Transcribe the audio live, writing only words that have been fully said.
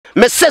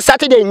me se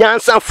Saturday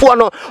nyansanfo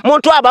no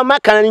monto aba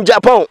maka ni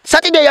Japan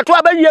Saturday yeto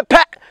aba wie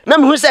pa na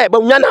me hu se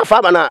Bawumia na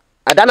afa ba na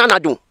adana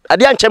nadu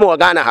ade ankyem wo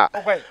Ghana ha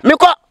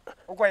meko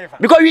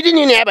because we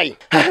didn't eba yi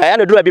ya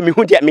na dura bi me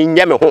hu dia me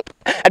nya me ho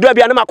adura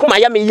bi na makoma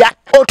ya me ya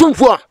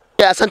Otumfour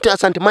ya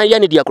asante man ya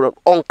ne dia kro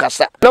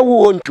onkasa na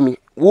wo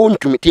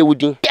wontumi te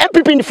wudi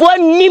MPP ni fo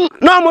nim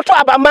na moto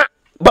aba ma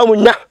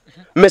Bawumia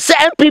me se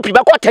MPP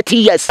ba ko 30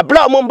 years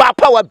bla mo mba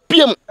power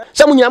biem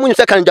se munya munyi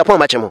se kan Japan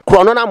ma chemo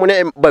kro no na mo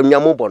ne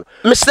Bawumia mo bon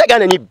me se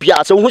Ghana ni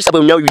bia se hu se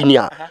Bawumia wini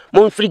a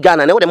mo free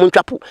Ghana na wo de mo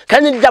ntwapo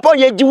kan Japan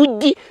ye ji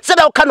wudi se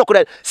da ka no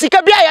kro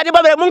sika bia ya de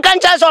ba mo kan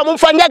cha so mo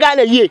fanya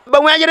Ghana ye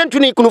Bawumia yere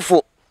ntuni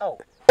kunufo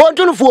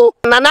Otumfour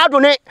na addo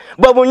ne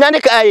Bawumia ne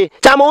kai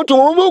chama untu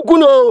mo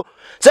kuno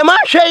se ma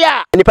hwe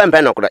ya ni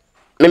pempe no kro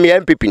me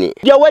MPP ni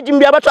ya wajim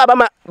bia bato aba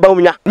ma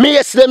Bawumia me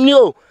yeslem ni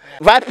o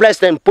vice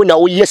president pona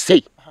wo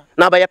yesei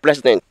na ba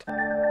president.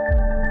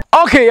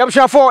 Okay,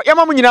 yamshafo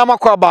yamamu nyina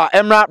makwaba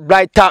emra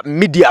brighter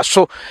media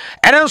so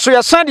enen so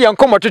yasande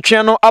yankomo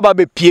twetwe no aba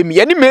be piem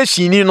ye ni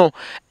machine no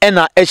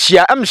ena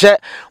ahia emhye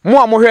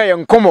mo amohwe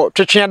yankomo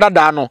twetwe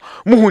dada no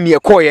muhuni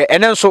ekoye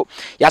enen so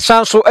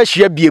yasan so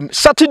ahia biem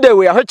Saturday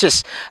we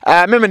which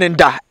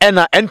memenenda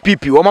ena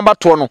NPP wo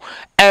mabato no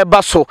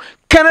eba so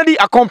Kennedy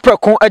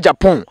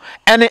Agyapong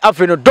ene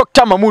afeno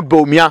Dr.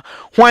 Bawumia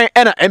hwan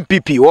ena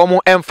MPP wo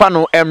mo emfa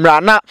no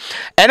emra na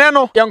ene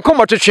no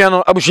yankomo twetwe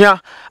no abusua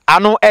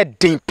ano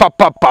edin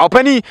papa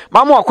opani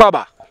mama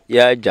akwaba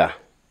ya ja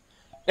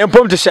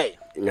empom to say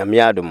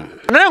nyamiadum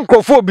na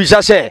nkofo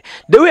bisa say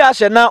the way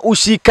ase na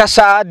usi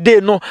kasa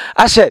de no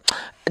ase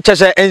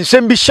chese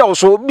ensem bi shaw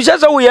so bisa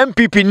say we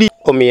MPP ni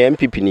o me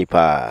MPP ni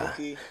pa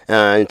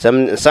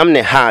some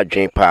ne ha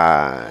dwen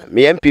pa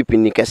me MPP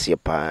ni kase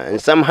pa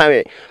some ha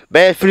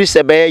be free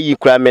se be yi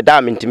kura me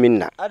da mentimi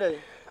na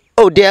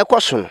oh de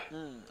ekoso no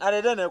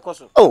ade de na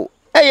ekoso oh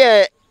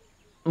eye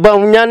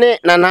Bawumia ne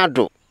na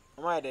addo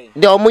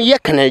de omo ye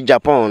Kennedy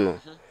Agyapong no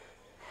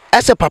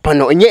ase papa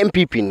no onye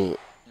MPP ni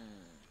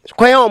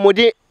kwaya omo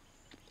de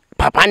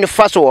papa ne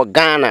faso wo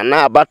Ghana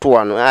na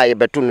abato no aye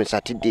beto no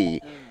Saturday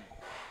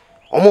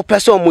omo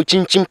pese omo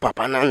chinchin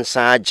papa na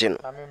nsa age no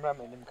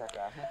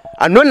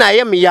ano na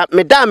ye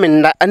me da me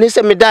nda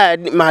anise me da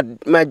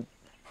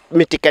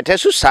me tikete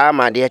su sa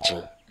ma de achi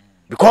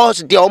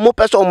because de omo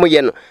pese omo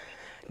ye no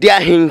de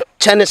ahin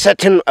chane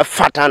setting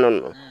afata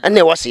no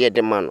ane wase ye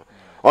de ma no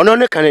ono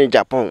ne Kennedy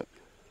Agyapong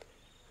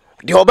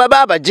de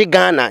obaba abaji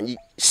Ghana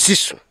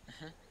sisu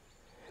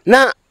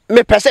na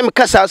me pese me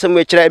kasa asem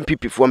we kira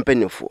MPP fo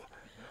mpanifo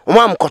o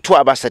ma mkoto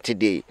aba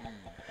Saturday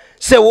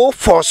se wo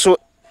force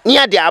ni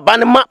ade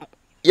abane ma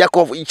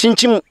yakof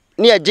chinchim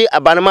ni aje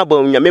abane ma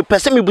Bawumia me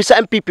pese me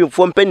busa MPP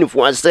fo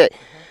mpanifo ase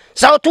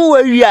sa to wa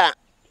wia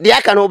de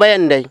aka no baye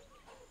ndai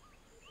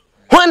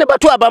ho ne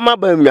bato aba ma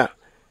Bawumia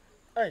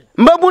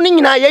mbabu ni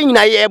nyina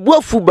ye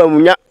buafu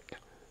Bawumia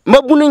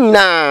mbabu ni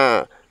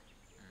nyina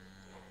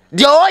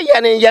de o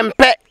ye ne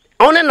yempe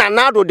one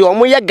na addo de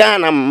omo ye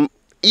Ghana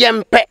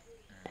yempe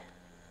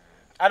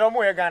ado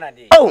mo ye Ghana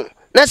de oh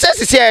na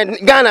se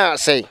Ghana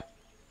say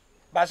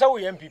ba sa wo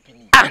MPP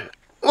ni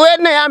we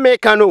na ya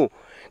America no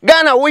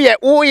Ghana wo ye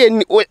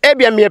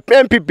ebia me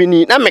MPP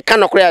ni na me ka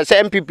no kra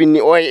se MPP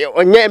ni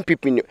onye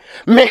MPP ni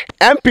me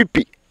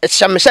MPP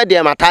shamse de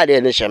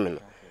matade ne shame no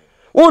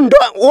undo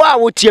wa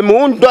wo tie me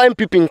undo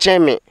MPP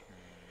nchen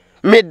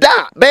me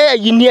da be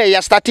yini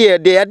ya start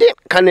de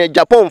Kennedy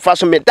Agyapong fa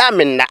so me da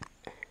me na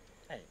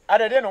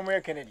adede no mo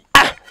ye Kennedy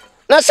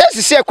na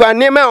se kwa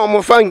nema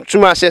omo fa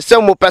ntuma se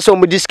mo pese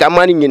omo diska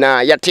mani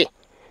nyina yate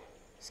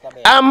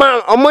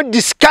ama omo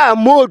diska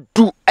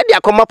modu e de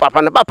akoma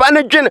papa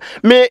na dwen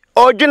me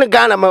odwen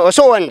Ghana ma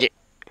so wonje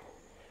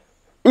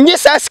nyi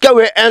saska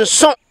we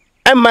enso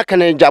emma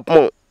Kennedy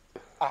Agyapong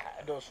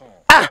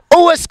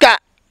oweska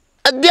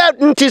dia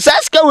nti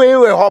saska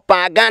we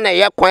hopa Ghana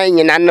ye kwan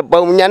nyina ne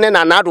Bawumia ne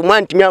na addo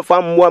mantimi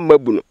afa mmoa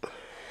mabu no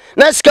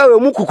na ska we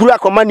mu kukuru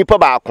akoma nipa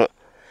baako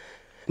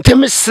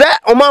Temisre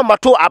oma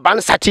mato aban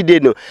Saturday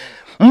no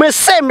me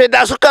se me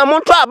da so ka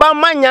monto aban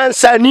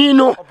manyansani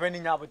no openi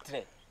nya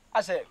botre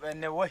ase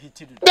ne wo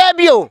hitidu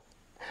debio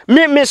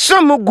me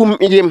so mugum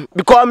yim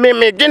because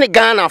me de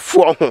Ghana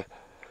fo ho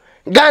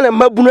Ghana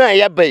mabunu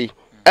aya bai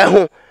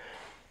ho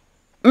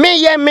me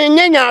ye me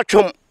nyanya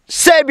atwom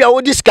se bia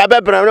wo diska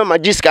bebra no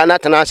magiska na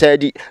tana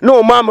sadi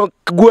no mama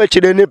gu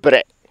akire ne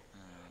pre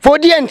fo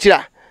di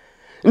antira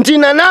nti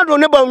na addo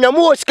ne Bawumia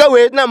mo sika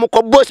we na mo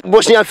ko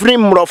bosia free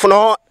mrofo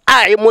no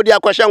ai modi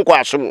akwahye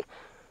nkwaso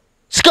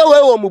sika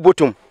we wo mu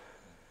botum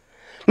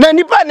na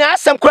nipa ne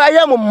asem kra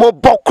ya mo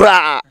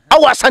bokra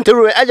awa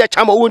santero aja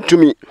chama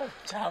wontumi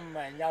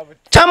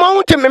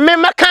me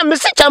maka me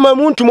se chama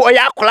wontumi o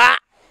ya kra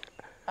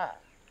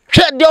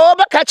hwe de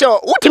obaka che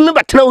wotumi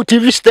batena wo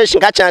TV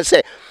station ka chan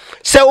se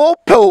wo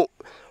pe o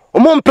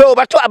mo mpe o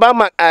bato aba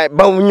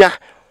Bawumia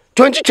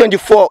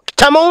 2024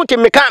 chama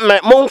wontumi ka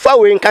mo mfa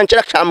we nkan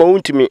kire chama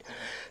wontumi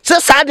se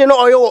sade no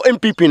oyo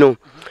MPP no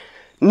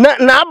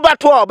na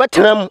abato a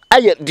obetenam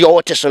aye de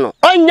owote no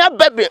onya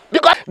bebe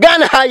because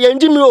Ghana ha ye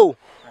ndimi o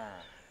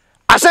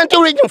Asante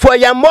region for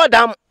ya more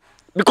than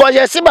because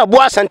you see my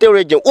boy Sante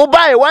region. Who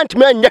buy want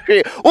me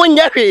nyahwe, who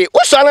nyahwe, who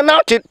sala now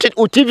to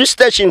TV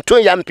station to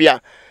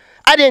Yampia.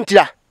 I didn't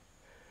ya.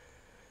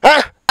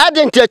 Huh? I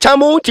didn't ya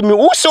chamo to me,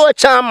 who saw a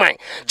charmine.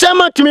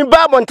 Chamo to me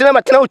Bob on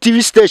Tenamatana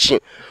TV station.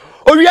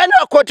 Oh, we are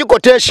not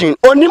quotation,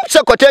 or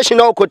Nimsa quotation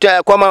or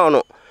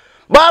Comano.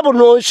 Babu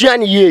knows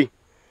Shani ye.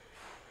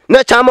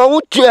 Na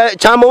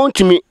chamo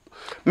to me,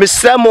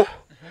 Miss Samo.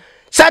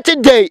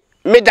 Saturday,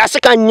 me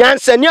dasaka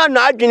nyansa ni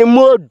ana adwene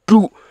mu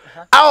adu.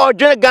 A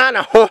odwene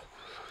Ghana ho.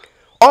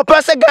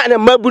 Opese Ghana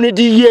mabuni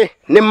di ye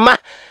ne ma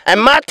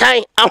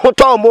ematan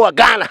ahoto mo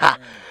Ghana ha.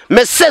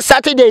 Me se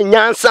Saturday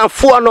nyansa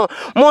fo no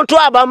monto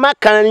aba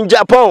maka ni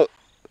Japan.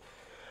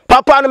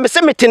 Papa no me se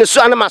metene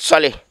so ana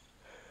masole.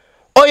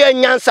 Oye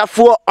nyansa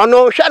fo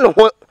ono hwe no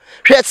ho.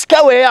 Hwe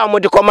sika we a mo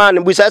de command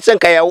busa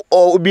senka ya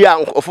obi a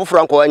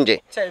ofoforo anko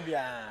anje.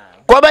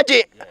 Ko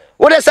baji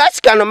what is that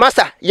kind of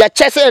master? Ya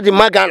chese the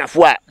Magana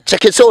for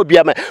check it so be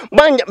a man.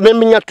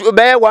 Menya to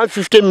bear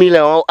 150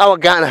 million our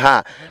Ghana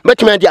ha.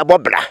 But me dia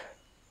bobla.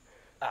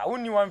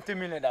 Only 150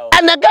 million.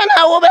 And the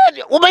Ghana over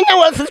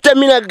 150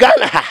 million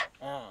Ghana ha.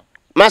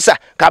 Massa,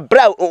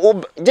 Cabra,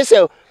 just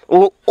over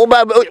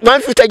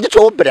 150 just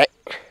over.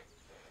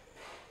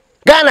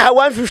 Ghana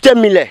 150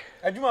 million.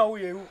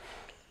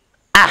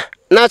 Ah,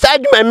 now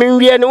side my mean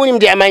we are knowing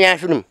the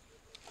Amaya.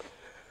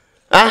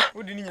 Ah,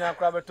 who didn't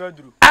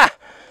you ah.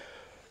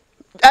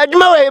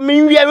 Aduma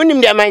we we are nim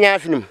de amanya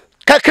afnim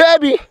kakra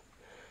bi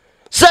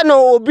se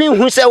no obi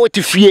hu se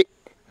wote fie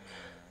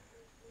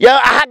ya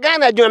aha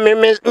na aduma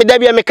me da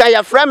bia me ka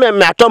ya fra me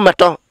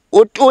atomato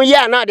o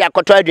ya na de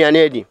akoto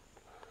aduane adi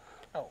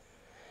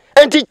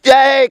enti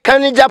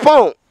kan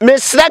Japan me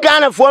sra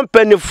Ghana fo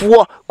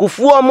mpanifo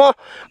kufuo mo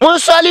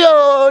soli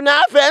o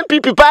na afa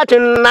MPP party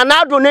na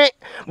nado ne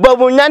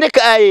Bawumia ne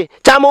kai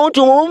chamo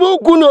ntu mu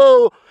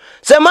guno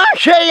se ma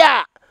hwe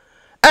ya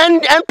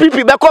and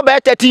MPP be ko be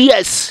 30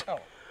 years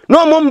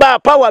no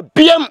mumba power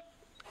biem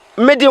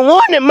me de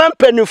won man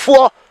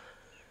panifo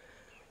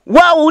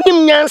wa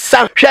wonim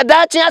nyansa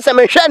hwadachi asem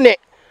hwe ne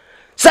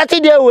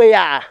Saturday we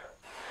ya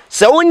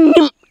se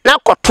wonim na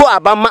koto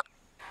abama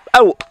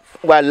aw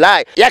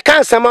wallahi ya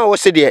kan sama wo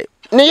se de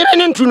ne yire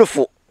ne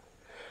ntunufo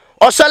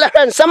osala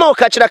hwen sama o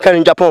ka kira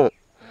kan Japan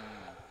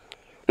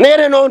ne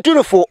yire no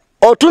ntunufo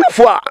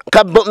otunufo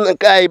ka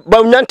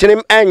Bawumia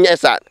ntenem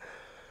anyesa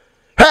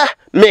ha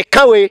me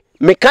kawe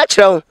me ka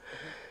kira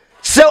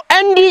so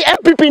Andy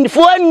MPP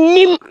for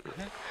nim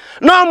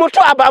no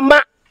moto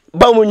abama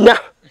Bawumia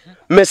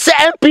me say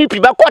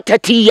MPP ba ko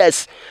 30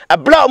 years a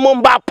blow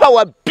mumba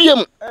power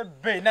biem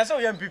na so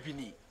MPP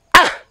ni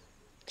ah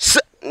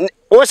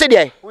wo se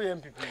dey wo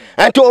MPP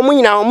anto omu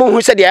nyina omu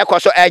hu se dey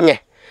ekoso enye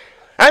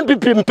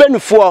MPP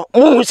mpanufo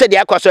mu hu se dey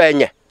ekoso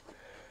enye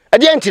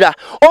ade antira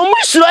omu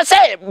suro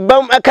se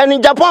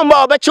kan Japan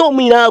ba obeche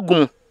omu nyina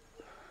agum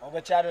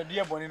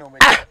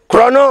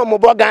Chrono mo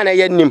bogana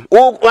yenim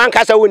wo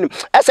wankasa wonim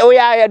asa wo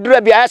ya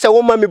dura bia asa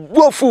wo ma me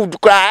bo food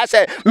kra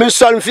asa me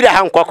sol mfiri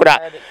ha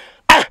nkokora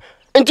ah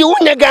enti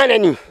wonya Ghana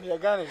ni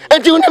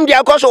enti wonim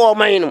dia koso wo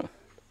man no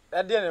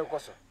ade na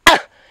koso ah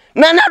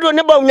na do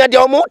ne Bawumia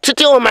dia o mo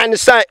tete wo man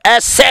san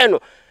ese no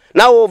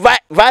na wo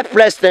vice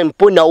president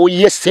po na wo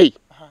yesei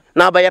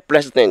na ba ya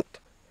president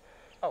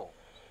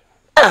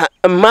ah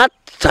mat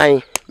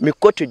time me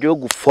ko to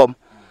jogu form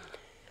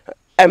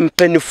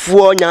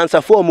empenifo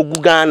nyansafo mu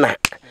Ghana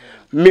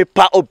me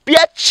pa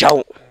obia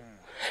chaw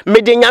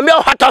me de nyame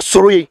ohata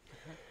soroyi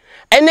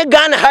ene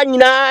Ghana ha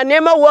nyina ne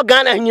ma wo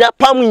Ghana nyina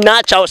pam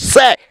nyina chaw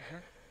se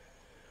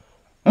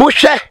mo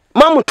hwe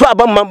mamuto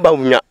aba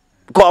Bawumia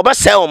ko oba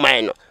se o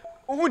man no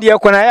hu de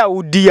ekona ya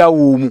udi ya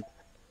wo mu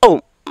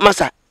oh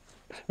masa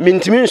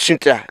mintimi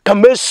nsutra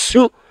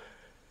kamesu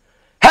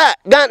ha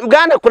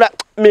Ghana kula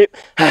me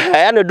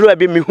ya na dura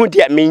bi me hu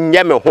de me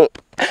nya me ho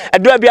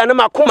adura bi na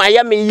makoma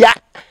ya me ya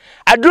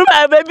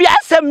aduma baby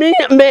asa me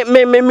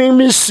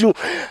su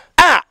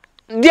ah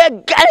de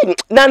guy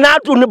na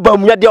do ne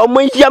Bawumia de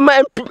omo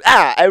yama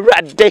ah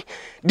awrade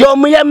de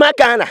omo yama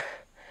Ghana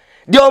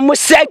de omo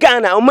se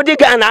Ghana omo de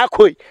Ghana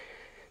akoi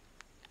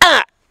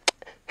ah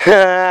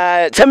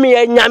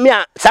tami nyame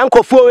a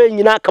sankofo we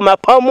nyina kama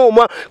pamu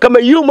mo kama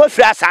yumo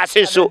fira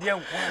asase so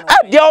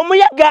ah de omo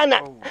ya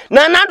Ghana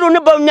na do ne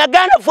Bawumia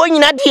Ghana fo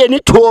nyina de ni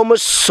to omo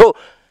so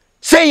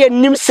say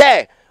yenim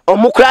say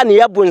omo kra ne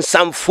yabo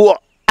nsamfo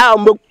a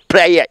omo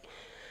prayer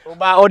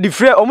oba o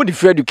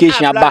different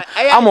education aba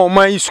ama o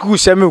man school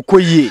se me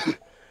koyie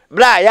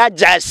bra ya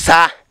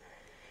jasa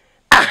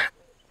ah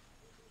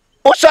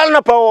o sal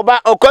na pa oba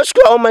o ko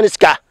school o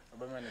maniska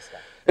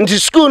nti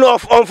school no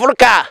on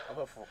furka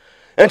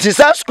nti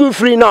sa school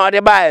free na o de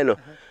buy no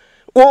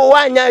wo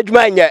wanya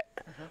adwuma nya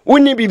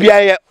woni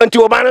bibia ye nti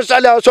oba no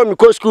sal so me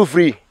ko school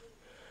free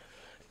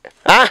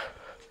ah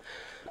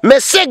me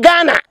se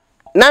Ghana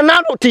na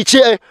no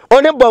teacher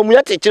oni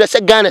Bawumia teacher se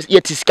Ghana ye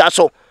tiska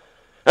so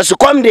aso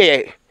come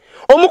there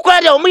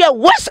omukwa de omu ya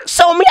west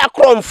so omu ya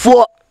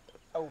kromfo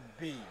oh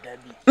be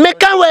dabi me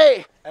kan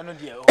we eno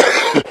dia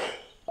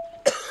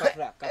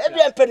Ebi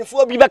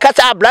penifo bi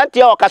bekasa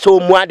ablante o kasa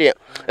omuade.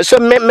 So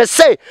me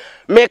say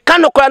me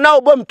kanokora na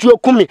obom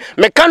tuokumi.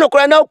 Me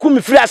kanokora na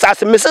okumi free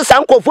asase. Me say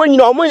sankofo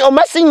nyina o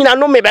masi nyina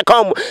no me beka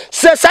om.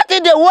 Say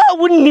Saturday wa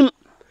wunim.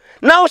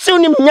 Now see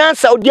unim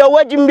nyansa odi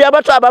awagim bia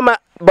bato abama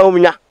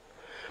Bawumia.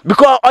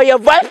 Because oya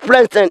vice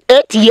president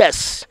 8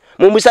 years.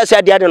 Mumisa say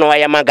ade no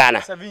oya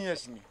magana. 7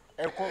 years ni.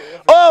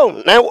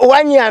 Oh, na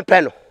 1 year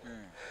peno.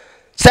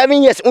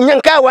 7 years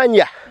unyanka 1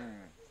 year.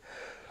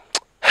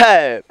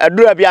 Hey,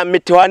 adura bia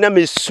metewa na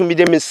me sumi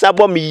de me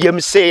sabo me yem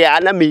se ya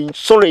na me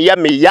sonu ya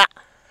me ya.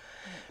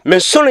 Me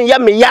sonu ya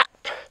me ya.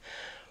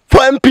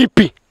 For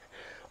MPP.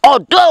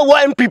 Although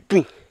wa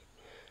MPP.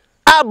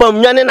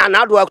 Bawumia ne na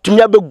addo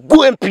atumia be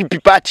gu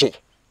MPP party.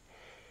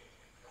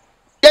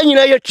 Ye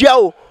nyina ye tua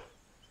o.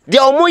 De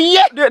omo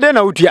ye de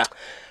na utua.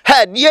 He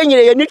ye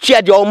nyina ye ni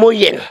tua de omo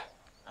ye no.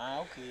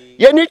 Okay.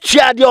 Ye ni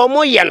tua de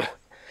omo ye no.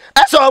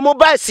 Asa omo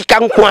ba sika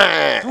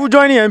nkwa. Tu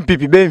join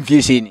MPP be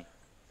mfie se ni.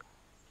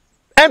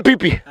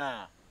 MPP.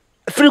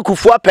 Free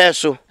kufuwa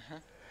peso.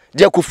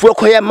 De kufuwa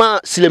koye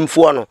ma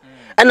silemfuwa no.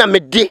 Ana me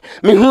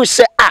hu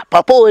se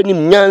papa we ni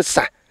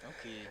mnyansa.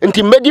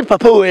 Nti medi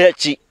papa we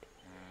achi.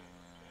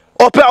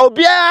 Ope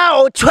obia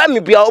o twa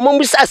me bia o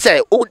mumbisa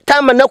se o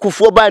tama na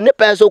kufuwa ba ne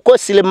peso ko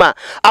silema.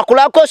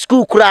 Akula ko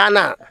school kura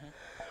na.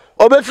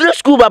 Obe free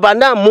school baba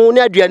na mu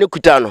ne aduane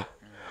kuta no.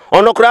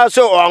 Ono kura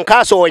so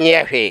onka so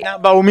onye hwe. Na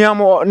Bawumia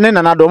mo ne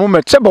na do mo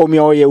metse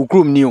Bawumia o ye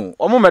ukrum ni o.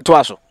 O mo meto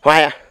aso.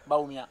 Waya.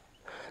 Bawumia.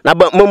 Na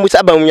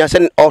musa Bawumia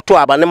se oto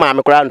aba ne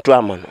maame kura nto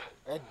ama no.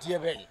 Edie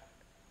be.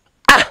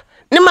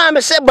 Ne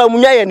maame se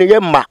Bawumia ye ne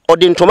yemma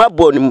odi ntoma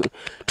bo ni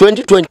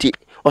 2020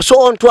 oso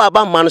onto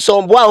aba ma no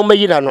so bo a o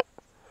mayina no.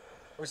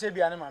 O se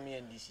bia ne maame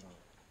ye ndisi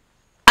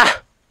ni.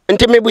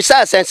 Nti me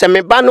busa sense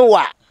me ba no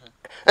wa.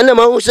 Na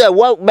ma hu se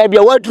wa ba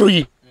bia waduru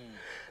yi.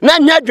 Na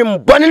nya dwem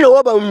bone le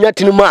wo Bawumia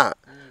tinuma a.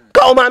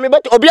 Ka o maame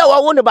bet obi a wa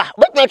wo ne ba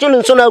bet na to ne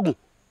nso na agu.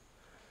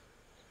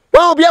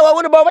 Wa obi a wa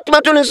wo ne ba bet na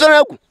to ne nso na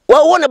agu.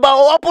 Wa wo ne ba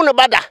o opo ne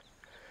bada.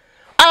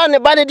 Ne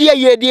ba ne de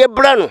ye de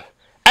bra no.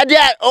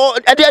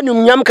 Ade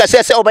anum nyam ka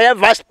se obaya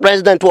vice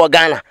president wo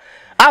Ghana.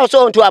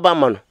 So onto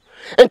abamma no.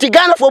 Enti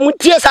Ghana fo mu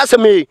tie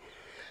saseme.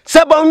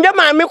 Se Bawumia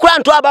maame kura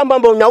nto abamma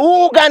Bawumia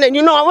wo Ghana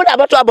ni no wo da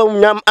bato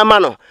Bawumia ama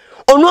no.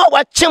 Onu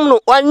wa kyem no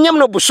wanyem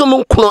no busum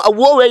nkono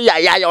awo we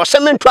ya o se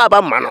me nto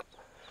abamma no.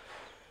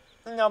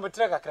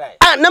 Nyabotre kakrai.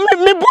 Na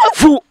me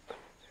bofu.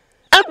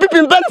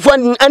 MPP benfo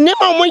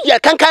anema mo ya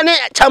kankane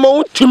chama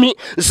Wontumi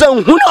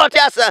zan hu na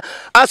ota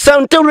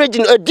asante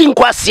region adi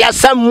nkwase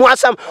asam mu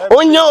asam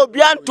onya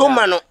obi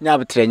antoma no.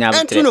 Nyabotre.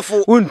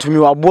 Wontumi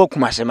wabo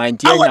kumasema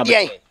nti ya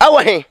nyabotre. Awo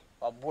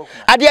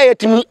ade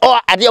ayetimi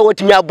ade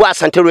awotimi abo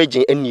asante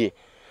region anie.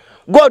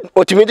 God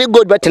otimi de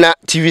God betena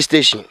TV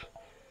station.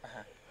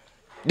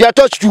 They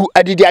touch you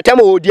adidi atem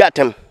odi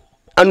atem.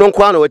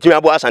 Anonkwa na wotimi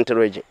abo asante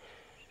region.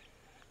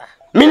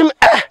 Minim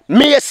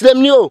me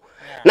yeslem ni o.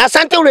 Na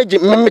Asante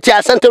region meti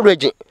Asante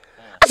region.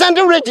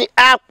 Asante region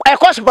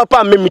ekos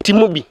papa meti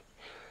mubi.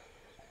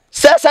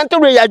 Se Asante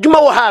region adwuma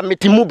wo ha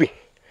meti mubi.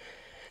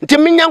 Nti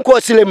minya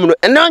nko silem no.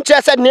 Eno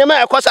nche se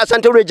nema ekos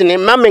Asante region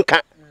ma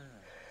menka.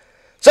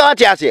 So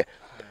ati ase.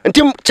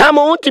 Nti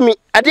chama Wontumi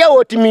ade a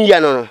wotimi ya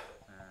no.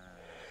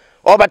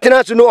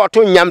 Obatena so no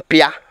oto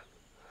nyampia.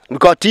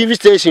 Because TV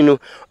station no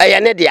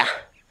ne dia.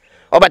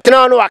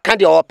 Obatena no waka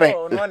de ope.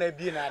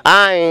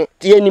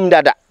 Tie nim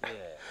dada.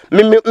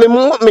 Me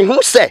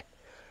hu se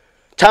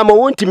chama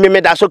Wontumi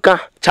me da so ka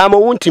chama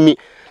Wontumi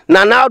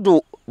na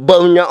addo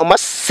Bawumia o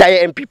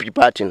masai MPP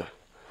party no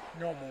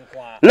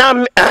na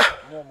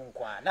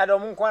na do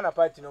mun kwa na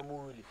party no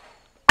mu wuli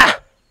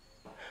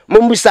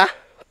mumbusa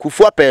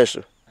kufuwa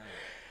peso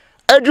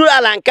aduru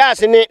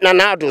alankase ni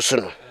na addo so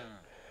no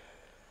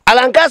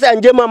alankase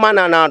anje mama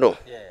na addo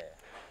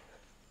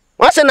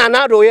wase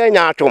na addo ye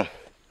nya atom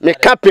me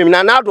kapem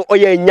na addo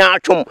oye nya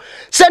atom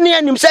se ne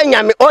anim se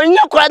nyame onye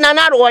kura na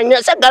addo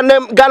onye se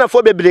Ghana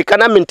fo bebre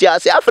kana menti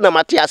ase afena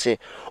mate ase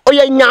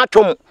oye nya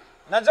atom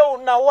na ze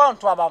na wa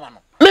nto abama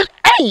no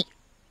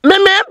me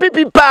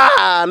MPP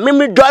pa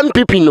me do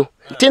MPP no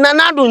ti na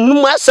addo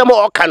num asem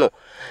oka no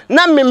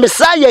na me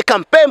saye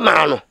campaign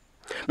ma no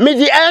me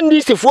di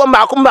NDC fo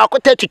ma ko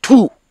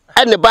 32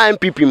 ene ba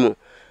MPP mu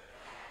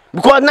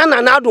because na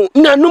addo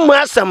na num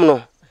asem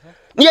no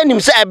ni anim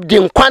se abde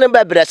nkwane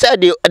bebre se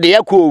de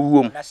yakọ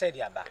owuom na se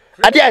de aba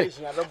ade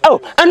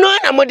ano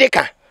na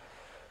modeka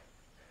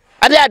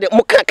ade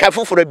mo ka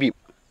foforo bi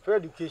for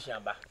education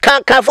aba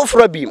ka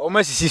foforo bi o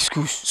ma sisi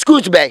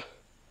schools bay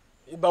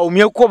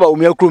Bawumia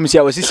krom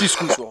sia wa sisi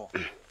schools ho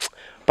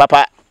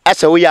papa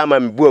asa wo ya ma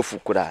mbu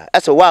afukura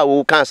asa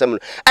wo kan asem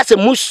asa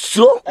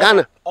muso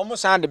Ghana omo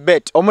sound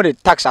bet omo de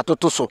tax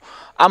atoto so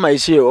ama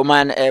isi o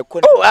man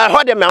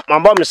ho de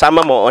mabom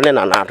sama mo one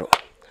na addo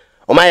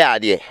o ma ya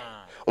ade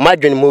o ma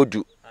dwene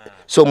modu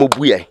so mo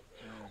buye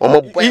o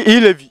mo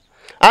ilevi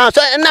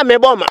so na me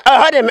bom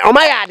ho de o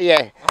ma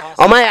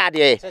ya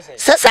ade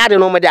se sa de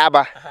no mo de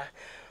aba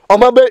o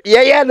ma be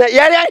ye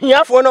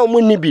hiafo na o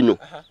mo ni bi no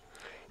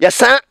ya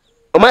san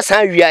o ma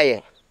san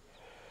wiaye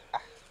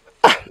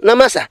na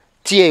masa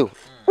tie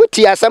o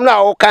ti asem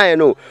na o kan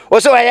no o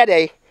so ye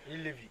dey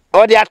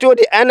o de ato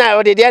de ana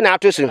o de na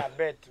ato so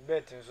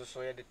bet nso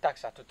so ye de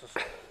tax atoto so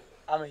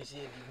ama isi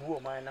e di buo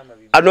man na ma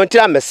bi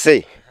anontira me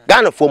say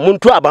Ghana for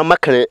muntu aba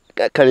makan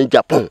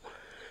Japan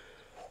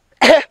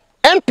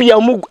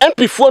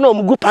MP fo no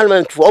mugu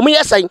parliament fo omo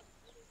yesai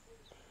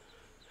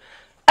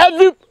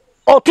every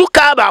otu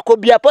ka ba ko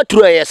bia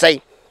patro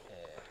yesai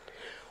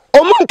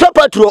omo nto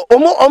patro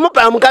omo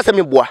pa am ka se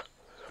me boa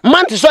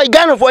man so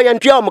Ghana for ye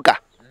ntua omo ka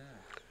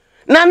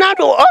na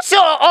do o se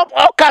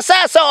o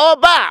kasa se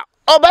oba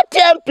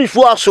MP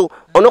fo so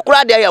ono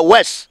kura de ya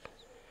west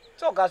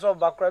so ka so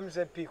ba kra mi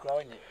se p kra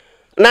onye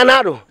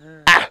na do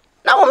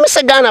na o me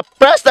se Ghana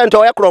president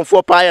o ye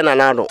kronfo pa ya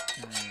na do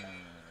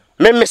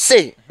me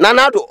say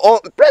nanado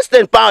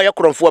president pa ya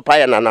kronfo pa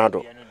ya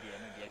nanado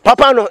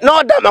papa no na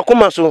oda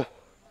makoma so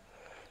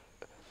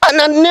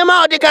na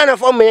nema odi Ghana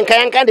for me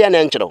nkan de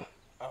na nchiro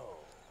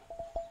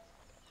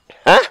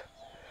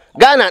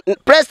Ghana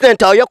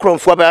president ya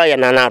kronfo pa ya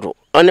nanado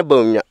one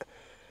Bawumia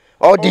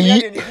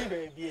odi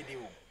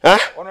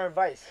ono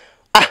advice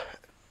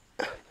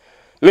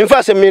me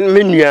fa se me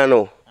nua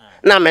no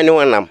na me ne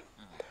wonam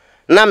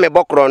na me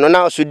bokro no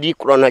na so di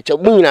kro no cha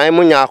bunyina e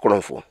munya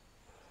kronfo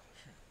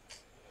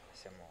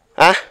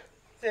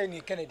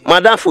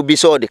Madam for be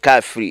so the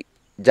car free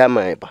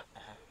German ba.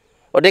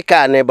 Or the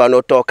car neighbor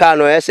no to car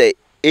no say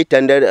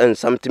 800 and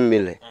something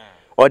million.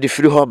 Or the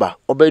free harbor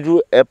Obedu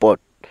airport.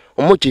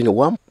 Omoji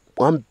no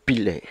 1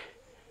 billion.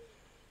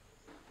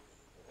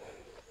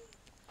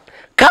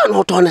 Car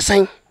no to on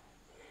sign.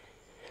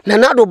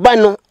 Nanado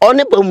bano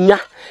one Bawumia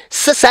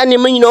sesa ni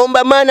me no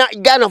mba mana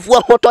Ghana fo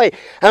hotoy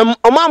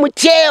omamu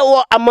tie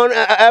wo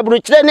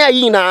abruchire na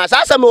yi na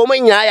sasa me o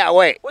manya ya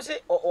we wo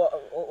se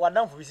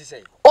wadam fo bi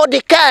say o de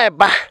kai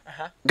ba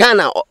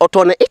Ghana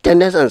oto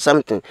 800 and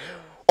something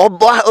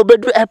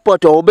obedu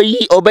airport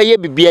obeye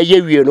bibia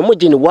ye wie no mo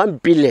gine 1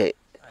 billion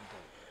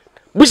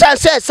bisa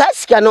say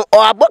sasika no o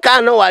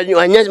aboka no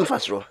wanye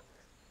mfasro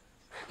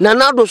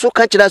nanado so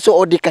ka kira so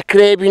o de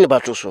kakra bi ne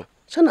bato so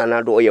se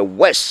nanado o ye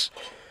west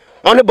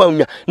on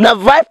Bawumia na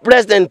vice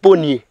president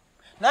poni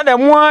na de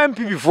mo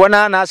MP before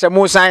na se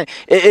mo san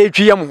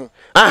etwiyam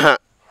ho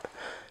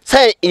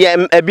say ye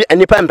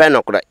nipa mpa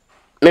no kora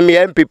me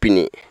MP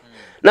ni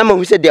na ma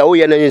hu se dia wo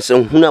ye na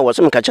nsen hu na wo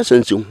se mka cha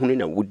nsen hu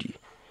na wodi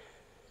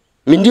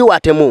mindi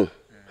watemu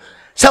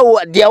sa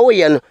wo dia wo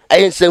ye no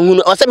nsen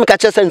hu o se mka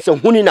cha nsen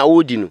hu na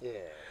wodi no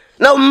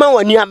na ma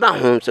wani aba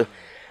ho so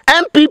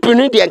MP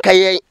ni de nka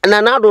ye na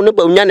na do no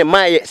Bawumia ne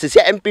ma ye se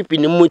MP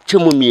ni mo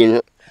chemu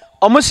mi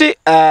Omosi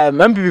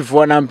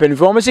mpenifo na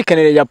mpenifo omosi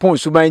Kennedy Agyapong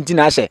suban nti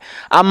na ase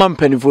ama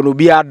mpenifo no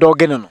bia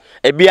doge no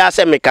e bia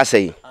se meka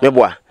sei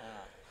meboa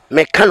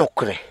meka no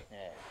kure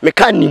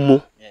meka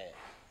nimu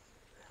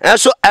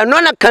so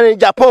eno na Kennedy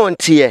Agyapong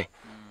tie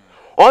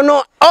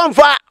ono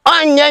onfa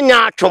onye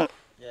nya atwom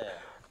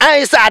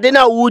ai sa ade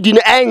na wudi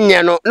no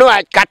enye no no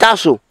akata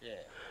so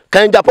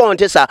Kennedy Agyapong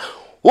tie sa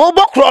wo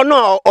bokro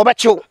no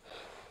obechiw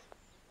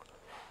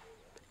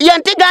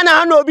yente Ghana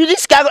ha no obi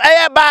diska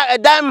ba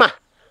dama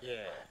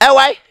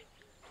why?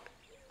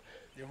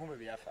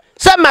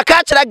 Some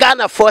makachra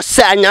Ghana for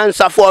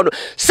Sanyansa for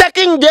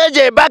second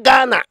DJ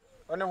Bagana.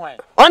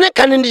 On a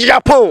Kennedy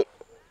Agyapong.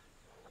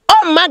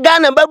 Oh, my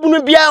Ghana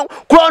Babunu Bia,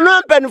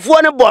 Cronon Pen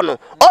for the Bono.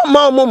 Oh,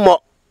 Momo.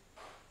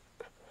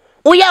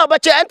 We are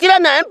but until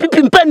an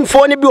MP pen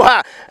for the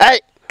Buha.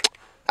 I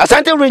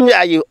sent a ring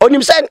at you. On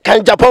him sent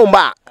Kennedy Agyapong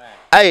ba.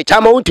 I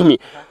chama to me.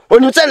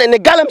 On you send and the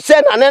Gallam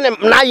sent and then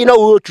now you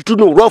know to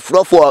do rough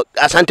for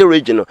Asante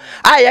regional.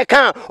 I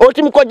can't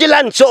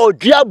Otumfour so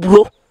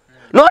Diablo.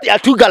 Not the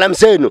 2 Gallam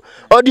saying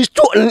or these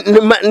 2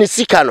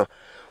 Nisikano.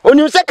 On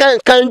you second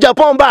can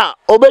Japan bar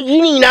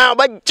obeying now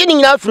but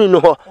chinning out through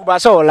no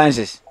Basso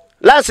lances.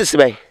 Lances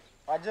bay.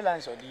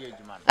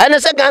 And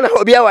a second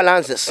will be our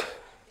lances.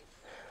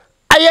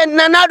 I had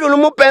none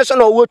more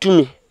person or word to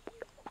me.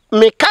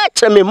 Me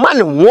catch me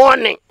man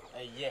warning.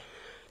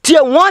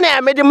 Tia warning I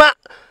made him.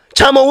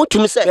 Chama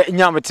Wontumi say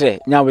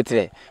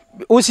nyametre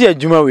osi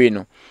adwuma we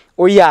no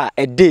oya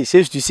a day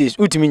 6 to 6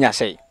 utimi nya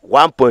say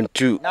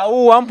 1.2 na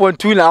wo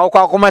 1.2 na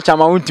akwa akoma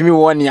chama Wontumi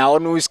won ya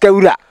ono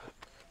skawura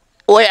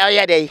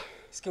oya dey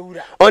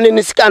skawura oni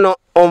ni sika no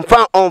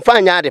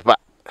onfa nya adepa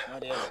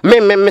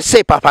me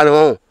say papa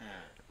no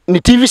ni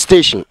TV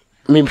station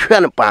me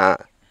hwe no pa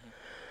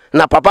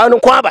na papa no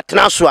kwa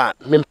batena so a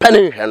me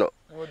mpane hwe no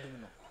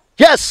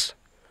yes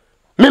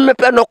me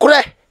pe no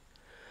kure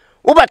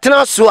wo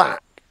batena so a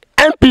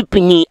MPP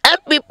ni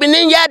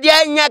ya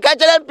dia nya ka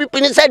chere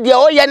MPP ni se dia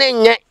o ye ne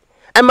nye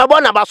e mabo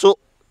na baso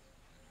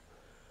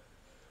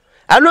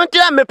anu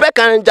ntira me pe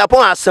kan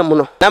Japan asem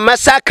no na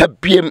masaka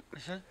biem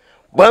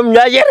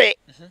Bawumia yere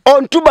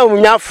ontu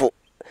Bawumia fo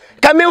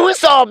ka me hu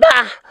so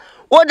ba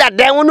wo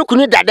dadan wo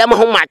kunu dadan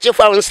ho ma che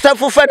fa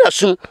nstafu fa na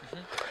su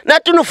na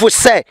tunu fo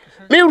se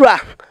me wura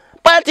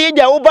party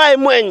dia wo ba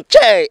mu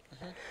enche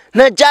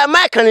na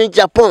Jamaica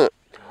Japan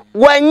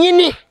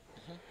wanyini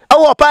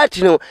our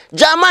party no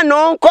Jama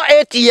no nko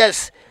 8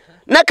 years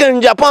na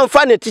kan Japan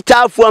fa ne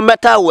titafu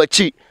meta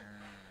wachi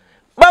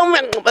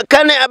Bawumia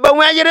kan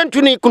Bawumia yere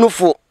ntuni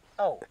kunufo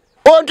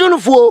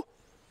Otumfour.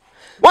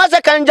 Once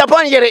a can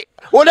Japan yere,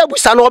 or the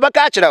son of a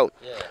catcher.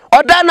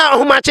 Or Dana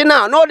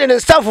Humachina, no, then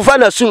stuff of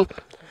Fana soon.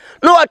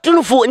 No,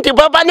 Otumfour, into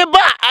Papa Neba,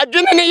 I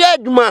do any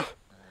yedma.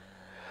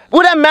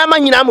 Would a mamma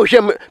in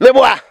Amusham,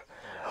 Meboa?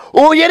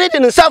 Oh, yet it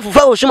in the south of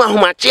Fushima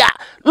Humachia.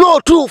 No,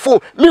 too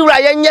full, Mira,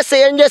 and yes,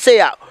 and yes,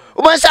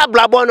 once I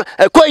blabon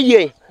a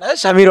coye.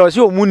 Samira was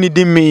your moony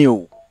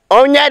dimmy.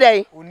 On your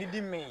day,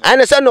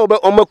 and a son over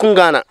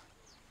Omakungana.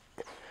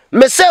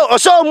 Messel or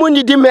so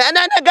moony dimmy, and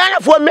then a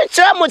gun for me,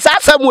 was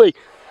some way.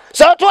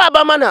 So to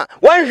Abamana,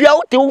 one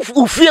yacht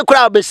who fear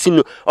crowd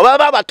besinu, or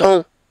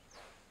Babaton.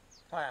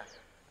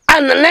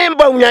 And the name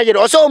Bawumia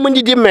or so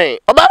moony dimmy,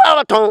 or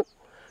Babaton.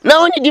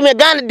 Now only dimmy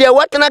gun, dear,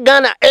 what can a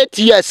gun 8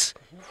 years.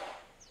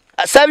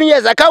 7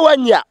 years, I can't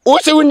 1 year.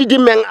 Also, when the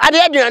demand, I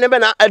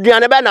didn't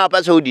Adriana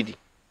Paso did.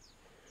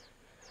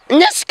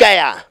 Yes,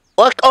 Kaya,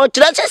 or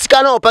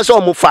Trascano Paso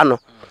Mufano.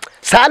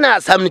 Sana,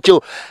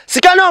 Samito,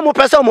 Sicano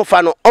Mupaso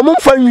Mufano, or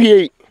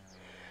Mufano.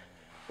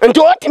 And to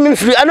what means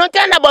free, I don't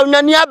tell about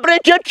Nania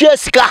break your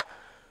Cheska.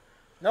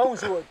 No,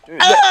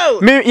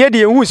 me, yet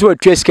you who's what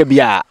Cheska be.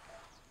 Ah,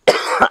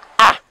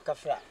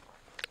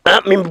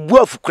 I mean,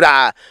 wolf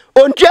cry.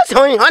 On just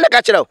on a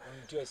catcher.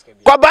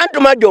 Go back to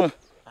my dome.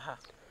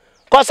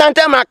 Ko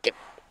Santa Market.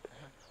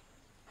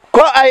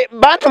 Ko I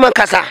Bantama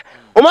Casa.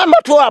 O ma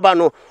to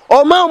abano.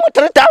 O ma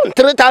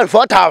 3,000,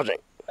 4,000.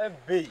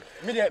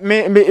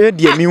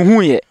 Me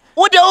hu ye.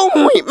 Wo de o hu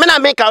me na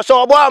make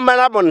so obo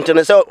amarabon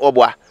tene se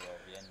oboa.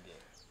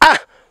 Ah,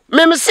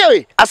 me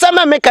say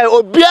asama make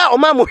obia o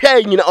ma mo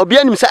hwa nyina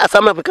obia nim se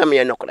asama beka me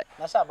nokore.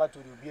 Na sa ba to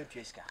obia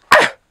tueska.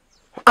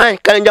 Ai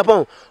kan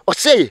Japan o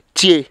say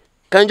tie.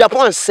 Kan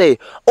Japan say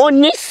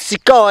oni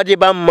sika o de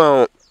ba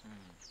ma.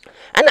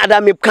 And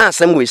Adam can't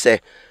some we say.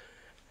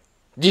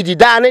 Did he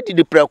die? Did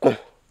the preco?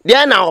 They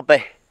are now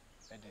pay.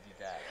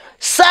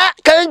 Sir,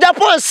 can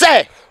Japan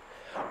say?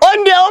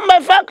 On the old my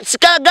facts,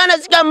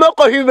 Gana's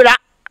Gamoko Hubra.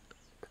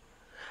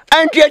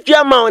 And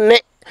your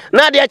mount,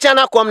 not the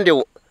channel come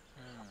do.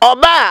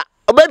 Oba,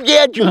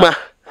 obey Juma.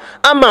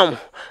 Amam,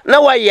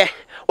 no way, ye.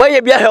 Why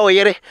you be a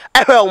hoyer,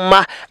 a home,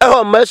 a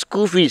home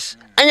school fees,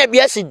 and you be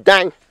a sit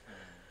down.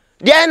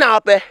 They are now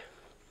pay.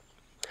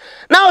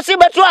 Now see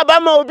but to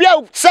Abama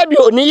Obia said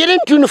you needing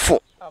to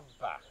full.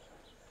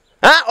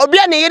 Ah,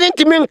 Obia needing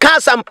to mean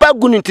cast and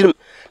pagunitim.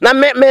 Na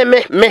me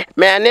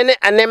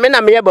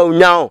and me about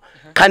now.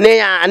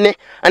 Kanea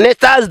and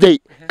Thursday.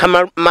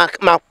 Come ma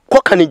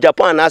cockany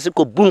Japan as a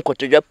bunko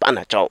to Japan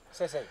at all.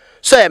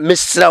 So, Miss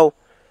Slow,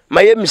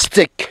 my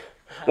mistake.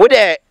 Would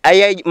I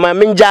my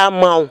minja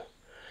mount?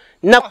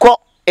 Nako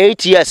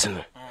 8 years.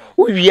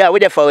 We are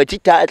with a for a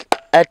tita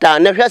at a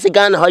never has a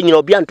gun how you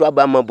know beyond to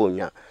Abama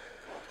Bonia.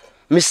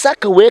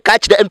 Misaka we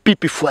catch the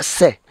MPP for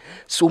say.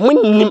 So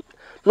when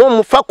no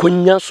more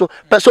facunya so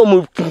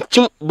person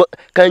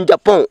can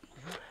Japan.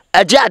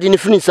 A jar in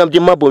finish some the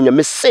mabonia.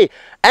 Miss say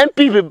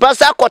MPP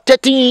basa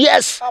 30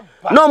 years.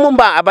 No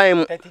mumba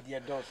about 30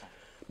 years.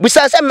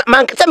 Besides,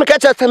 man, some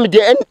catch us some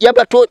the end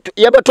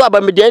yabato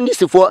about me the end is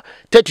for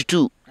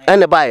 32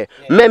 and a buyer.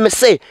 Me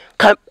say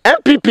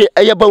MPP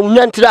a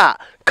yabanyantra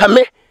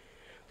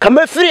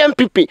come free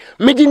MPP.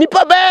 Me di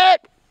nipa bad.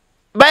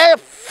 By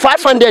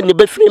 500 ni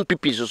be free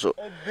MPP so.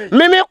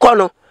 Me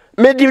kono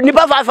me di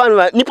nipa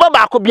 500 nipa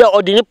ba ko bia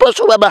odi nipa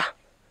so baba.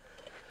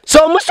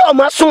 So mo so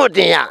ma so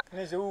den ya.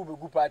 Ne se wo be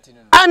gu party no.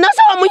 Ah na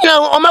se mo nyina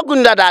o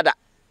magunda dada.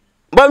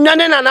 Ba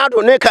nyane na na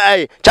do ne ka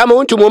ai chama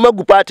wontu mo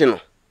magu party no.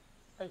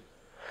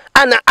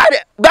 Ana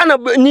ade Ghana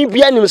ni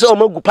bia nim se o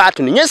magu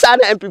party no. Nyesa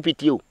na MPP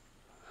ti o.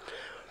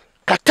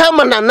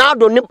 Katama na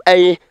do ni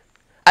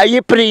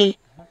ai pri.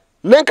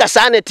 Menka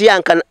saneti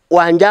anka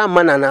wanja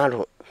mana na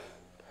do.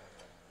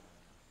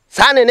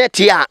 Sane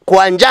netia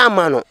kwa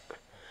njama no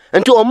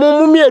nti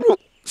omumumienu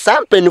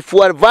sampen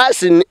for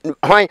vice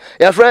hwan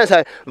your friends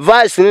are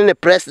vice in the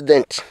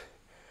president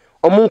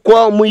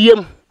omunkwa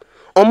omuyem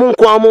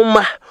omunkwa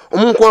omumma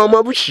omunkwa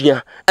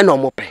omabuhia ena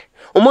omope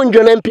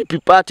omonjona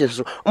MPP party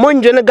so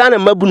omonjona Ghana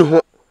mabunu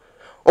ho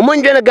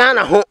omonjona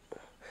Ghana ho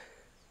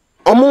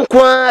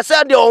omunkwa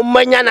sade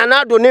omanya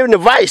na do ne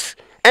vice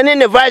ene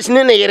ne vice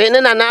ne yere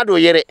ne na do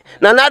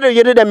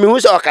yere da mi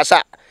huso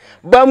okasa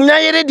bamunya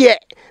yere de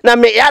na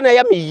me ya na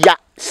ya me ya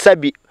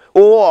sabi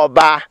o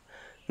ba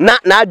na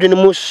adwene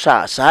mu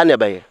sa na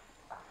baye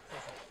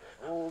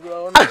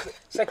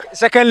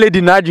second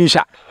lady na adwene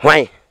sha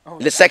why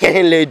the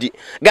second lady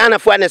Ghana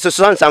for na so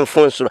some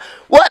phone so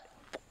what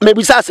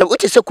maybe say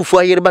what is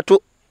Akufo yere bato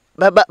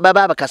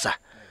baba kasa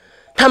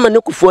tama ne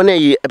Akufo na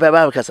yi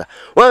baba kasa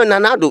wa na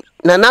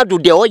nado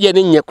de o ye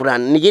ne nyekura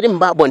ne yere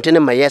mba bonte ne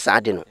mayesa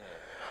ade no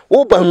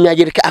wo ba nya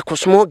yere ka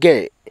akosmo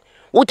ge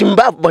wo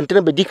timba bonte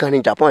ne bedi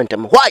kan Japan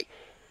tem why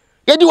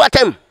yedi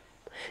watem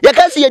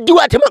yakasi yedi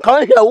watem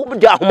kan hia wo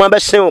bidi ahoma be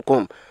sen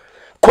kom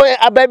ko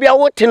ababia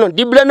wo te no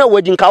dibla na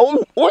wadi nka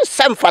wo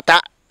sem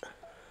fata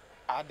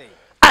ade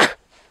ah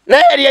na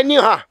yere ni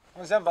ha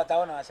wo sem fata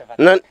wo na asem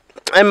fata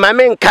na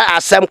mamen ka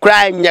asem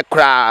kra nya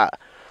kra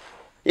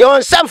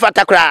yo sem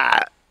fata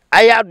kra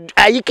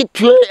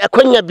ayikitue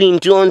akonya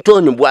binti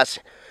onto ni buase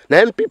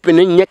na MPP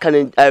ne nye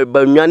kan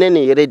Bawumia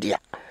ne yere dia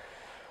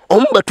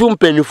ombatu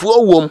mpanifu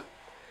owom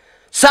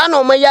sa na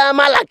omaya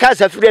malaka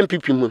sa firi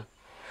MPP mu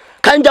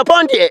kan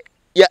Japan de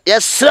ya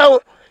sraw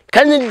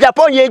kan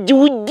Japan ye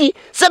jiwudi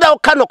se da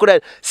ka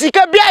nokora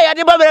sika bia ya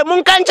de babere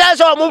mun kan cha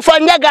so mun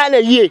fanya Ghana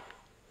yie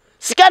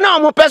sika na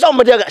mun pesa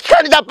mun de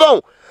kan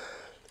Japan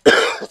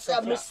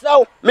sa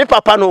misraw me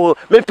papa no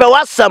me pe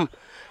wasam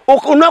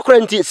o nokora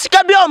nti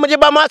sika bia mun de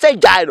ba ma se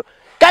jairo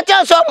ka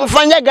cha so mun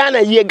fanya Ghana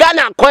yie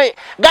Ghana kwen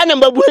Ghana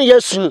mbabu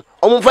yesu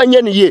o mun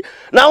fanya ni yie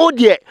na wo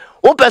de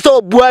wo pesa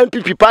obu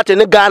MPP party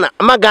ne Ghana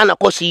ama Ghana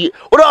kosi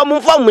wo do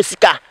mun fa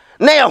musika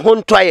na ye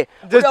hontoye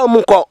wo do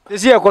mun ko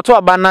this year ko to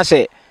abana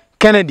se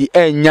Kennedy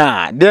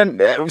enya then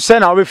say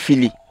na we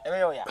fili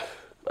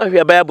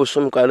ya ba ya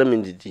bosom kwa na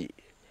mindidi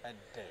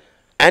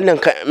anan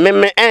ka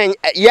me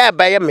ya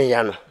ba ya me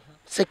ya no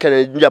se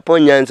Kennedy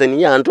Agyapong nyanza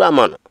ni ya nto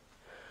ama no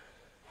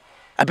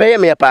abaya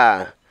me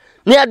pa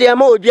ni ade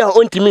ama obi a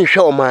ontimi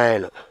hwe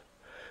oman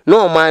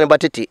no oman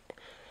batete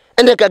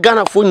ende ka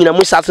Ghana fo nyina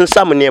mu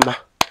sasensam nema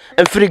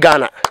free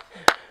Ghana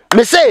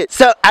me say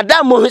so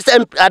adam mo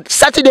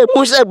Saturday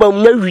mo say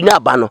Bawumia wi na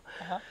aba no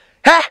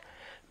he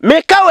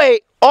me ka we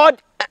or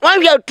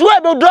one year two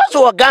able dress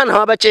or Ghana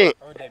ha ba chen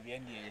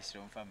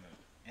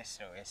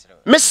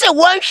me say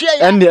one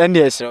share and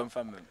yes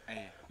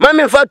ma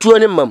me fa tuo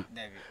ne mam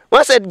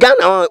one said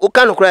Ghana o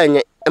kan kra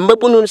nye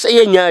mbabunu say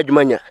ye nya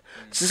adwumanya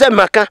se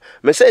maka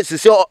me say se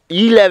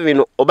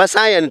 11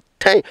 obasa ye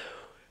 10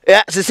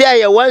 se say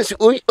ye once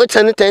o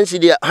 10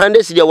 cedi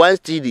 100 cedi 1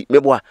 cedi me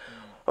boa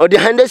or the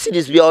 100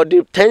 cedis be or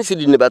the 10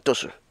 cedi ne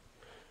batoso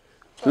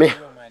me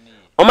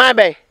o ma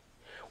be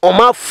o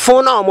ma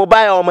phone o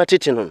mobile o ma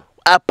tete no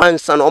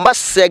apansa no o ma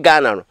se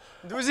Ghana no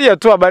duzi ye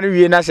to aba no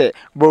wie na se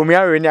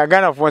Bawumia we ni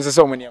Ghana fo nse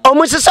se omo ne o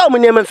mo se se omo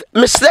ne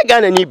me se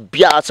Ghana ni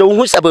bia so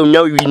hu se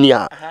Bawumia wi ni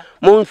a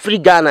mo free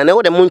Ghana na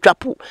wo de mo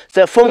ntwapo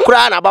se fom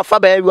kra na ba fa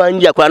ba wi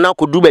andia kra na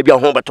kodu ba bia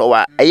ho beto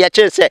wa eye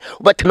che se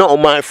obetena o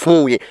man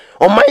fon we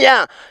o man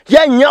ya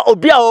nya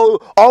obi a o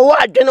wo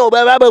adwene o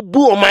ba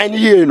bu o man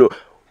ye no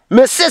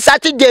me se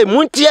Saturday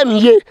muntie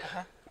miye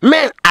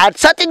me at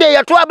Saturday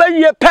ya to aba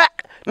wie pa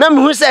na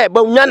me hu se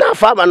Bawumia na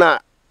fa ba na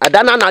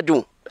adana na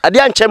dwo ade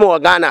anche me wo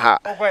Ghana ha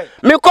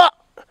me ko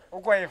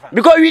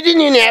because we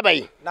didn't need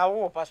buy na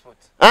wo passport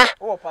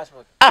wo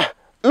passport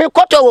me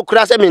koto wo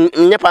kura se me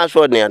nye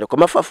passport ne ado ko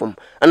mafafom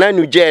ana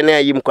nu je na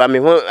ayim kwa me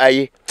ho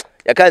ayi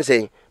ya kan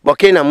say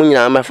Burkina mu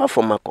nyina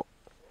mafafom akọ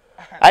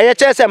aye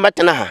che se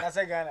matena ha na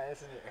se Ghana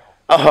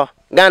yes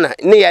Ghana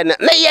ne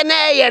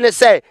ye ne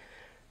say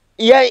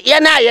ye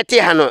na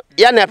ayete ha no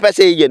ye na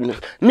pese ye no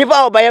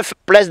nipa obaye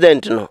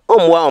president no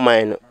omwa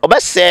oman no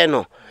obese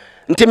no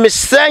nti me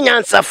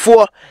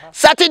nyansafo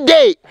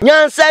Saturday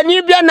nyansa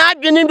ni bia na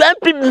adwene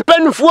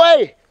mpanufo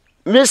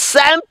me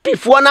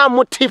sampifo na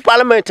muti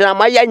parliament na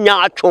ma ya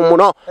nya atwom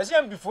no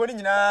sampifo ni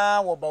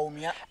nyina wo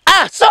Bawumia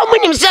so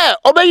munim se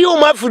obayi o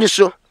mafuri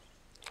so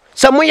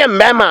se moye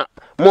mema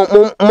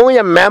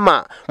moye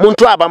mema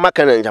muntu aba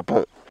maka na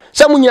Japan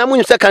se munyina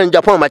munyim se kan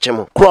Japan ma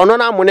chemo kro no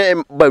na mo ne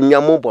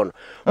Bawumia mo bo no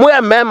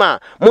moye mema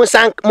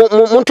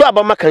muntu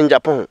aba maka na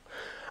Japan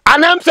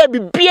anamse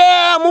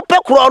bibia mu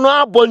pekro no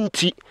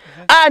abonti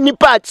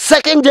nipa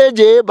second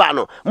JJ ba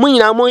no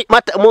munyina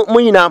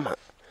munyina ma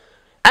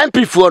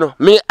MPFo no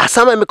me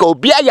asama me ka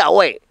obi aya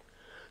we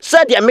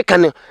said ya me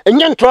kan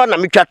enye ntro na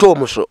metwato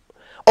mu so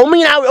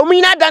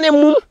omunyina dane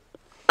mum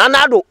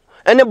anado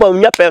ene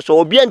Bawumia peso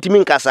obi antimi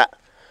nkasa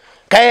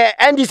kai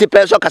NDC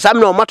peso kasa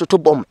me no matoto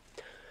bom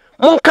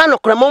mun kan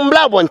okra mun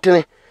bla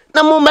bontene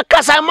na mun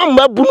makasa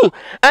mamba bunu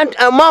and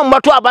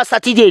mato aba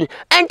Saturday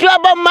enti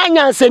aba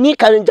manyansani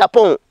kan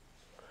Japan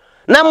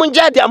na mun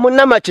jade amun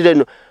na machire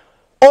no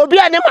obi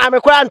ane ma me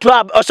kura nto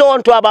aba o so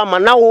wonto aba ma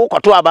na wo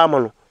koto aba ma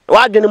no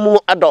wadwene mu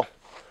adọ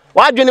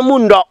wadwene mu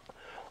ndo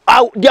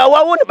dia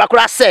wa wo ne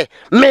bakura se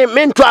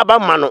me nto aba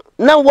ma no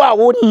na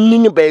wo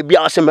ni ba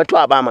bia o se meto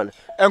aba ma no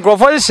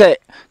enkrofo se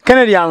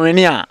Kennedy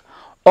anwene a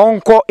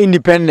onko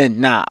independent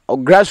na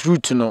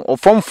grassroots no o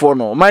fomfo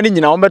no ma ni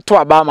nyina o meto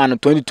aba ma no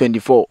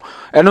 2024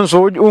 eno so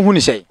hu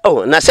ni sei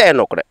na sei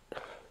no kure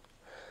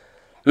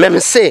mem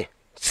se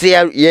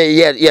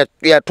ye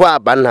to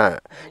aba na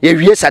ye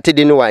wie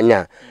Saturday ni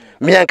wanya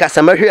me anka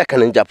samahwe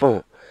kan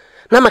Japan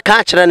na maka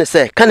akire ne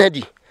se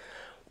Kennedy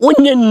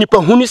wonye nipa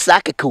hunu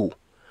sakeke wo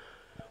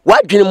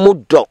wadwene mu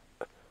do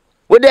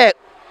wo de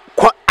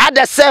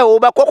ada se wo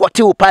ba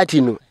kokote wo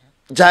party no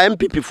ja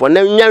MPP for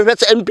na nyanhwe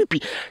se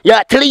MPP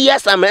ya 3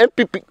 years am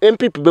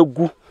MPP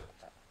begu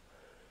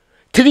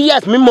 3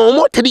 years me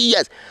mo 3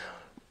 years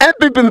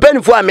MPP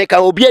mpanifo ameka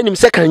obi anim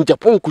se kan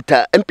Japan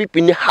kuta MPP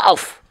ni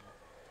half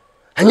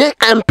anye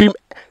MP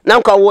na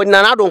nka wo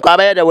na na do nka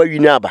ba ya da wa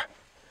wini aba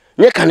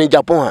nye kan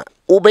Japan ha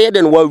wo be ya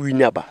da wa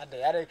wini aba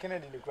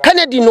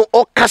Kennedy no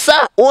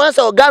okasa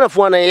once Ghana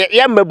fo na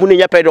ya mabu ne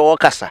ya pedo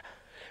okasa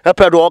ya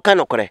pedo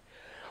okano kore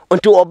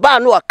nti oba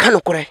no akano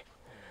kore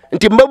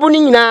nti mabu ni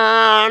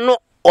nyina no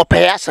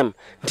opeyasam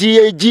nti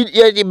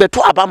ye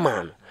beto aba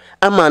man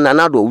ama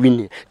nanado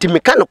wini ti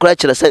meka no kora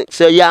kire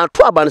se ya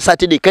to aba no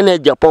Saturday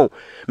Kennedy Agyapong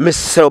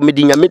mesere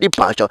medinya medi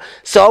pacho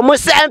se omo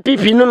se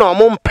MPP no no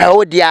omo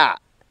mpawo dia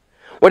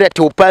wo de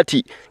to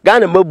party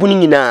Ghana mabuni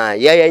nyina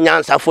ye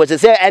nyansafo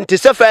se enti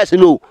se first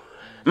no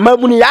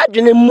mabuni ya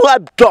adwene mu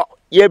adọ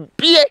ye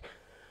bie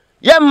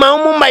ye ma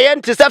omo ma ye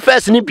enti se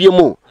first ni bie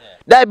mu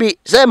da bi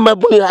se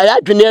mabuni ya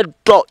adwene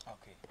dọ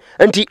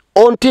enti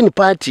ontin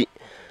party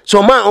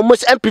so ma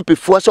almost MPP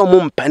for so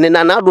mum pen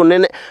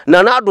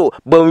nanado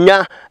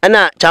Bawumia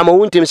na chama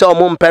Wontumi se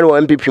mum pen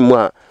o MPP mu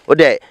a o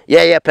de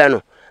ye pen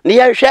no ne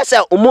ye hwe se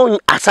omo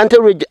Asante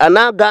region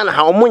ana Ghana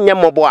ha omo nye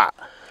mobo a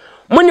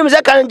munim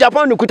se kan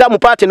Japan ni kuta mu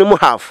party no mu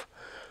half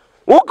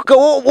wo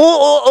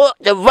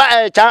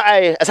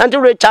Asante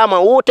region chama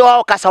wo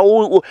to kasa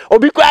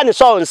obi kwa ni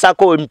so nsa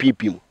ko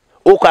MPP mu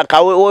o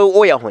ka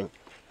wo ye hon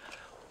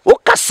wo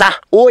kasa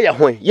wo ye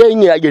hon ye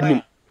nyira ye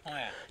nim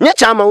nye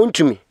chama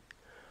Wontumi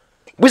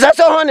busa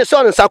so hon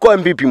so nsa ko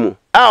MPP mu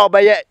a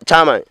obaye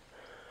chairman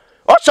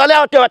o sole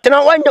auto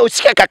watena wanya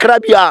usika kakra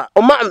bia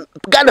o ma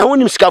Ghana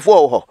honim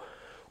sikafo ho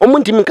o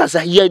muntimi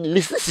kasa ye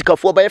list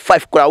sikafo obaye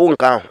 5 kura wo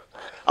nka ho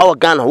awo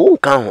Ghana wo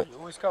nka ho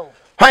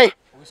hai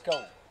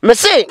me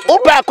say o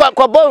ba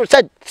kwa bo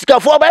said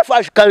sikafo obaye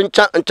 5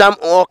 kan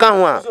o ka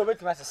ho a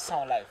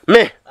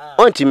me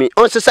ontimi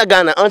on sisa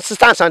Ghana on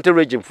sisa Asante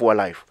region for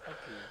life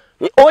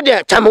o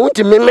de chama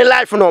Wontumi me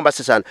life no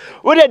basesan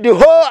o de the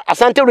whole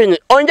Asante region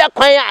onja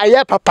kwan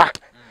aye papa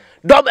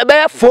do be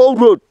 4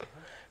 road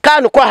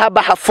kan ko ha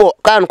ba ha 4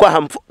 kan ko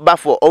ha ba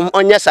 4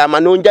 onye sama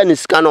no onja ni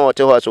sika no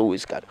ote ho so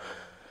wiska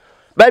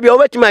ba bi o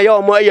wetima ye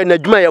o mo ye na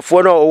dwuma ye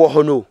fo no wo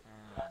ho no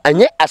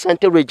anye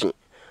Asante region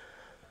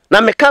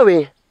na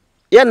mekawe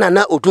ye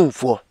nana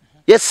Otumfour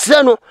ye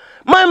se no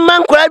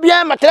man kora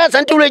bia matera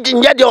Asante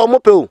region ye de o mo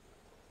pe o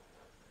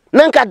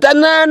nanka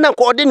dana na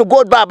ko de no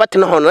gold ba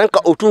batena ho nanka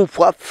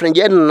Otumfour friend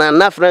ye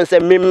nana friend se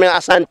meme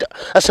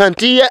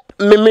Asante ye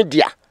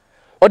media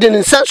odi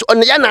nsanso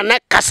on ya nana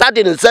kasa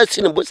de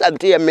nsansi ne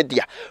Asante ye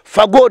media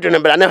fa gold ne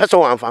bra na so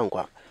wan fa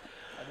nkwa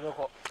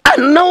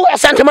no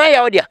Asante ma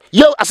ya odia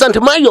yo Asante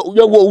ma yo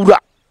wo wura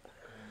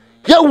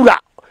ya wura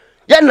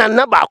ya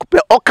nana ba ko pe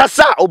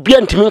okasa obi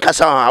antimi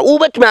kasa ha wo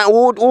betuma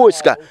wo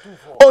sika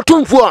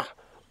Otumfour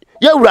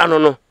ya wura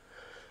no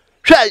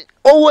hwe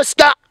wo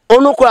sika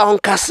onu kura hon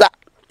kasa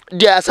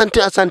dia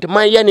Asante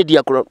ma ya ne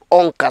dia kura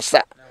on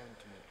kasa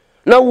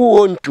na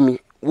wo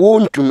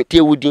Wontumi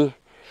te wudi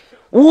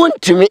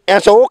Wontumi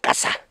enso wo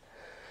kasa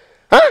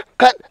ha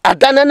ka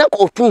adana na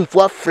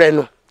Otumfour frɛ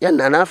no ya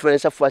nana frɛ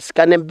sa fo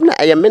sika ne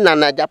na ya me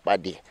nana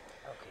Agyapade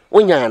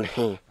onya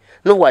ne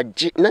no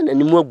waji na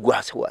nanimu agu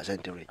ase wa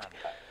Asante region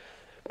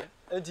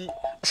enti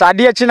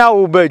sade chi na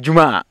wo ba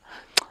adwuma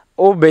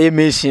o be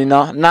Maison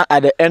na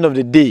at the end of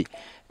the day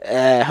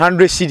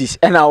 100 cedis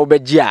and I be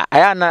gia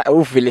aya na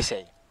wo feel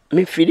say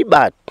me feel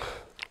bad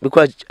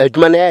because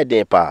adwuma na e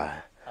den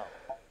pa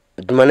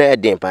adwuma na e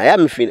den pa ya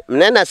me feel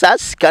na sa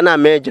sika na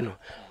meje no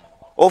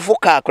o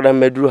foka akura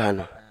meduru ha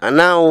no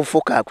ana o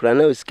foka akura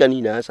na sika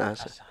ni na asa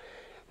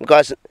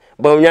because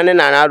Bawumia ne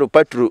na ado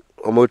patro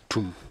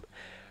omotum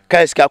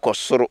ka sika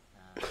kosoro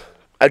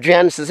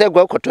aduan se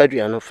gwa koto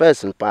aduan no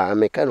first pa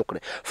meka no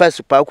kure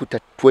first pa kuta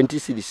 20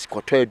 cedis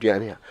koto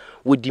aduan ya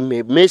wodi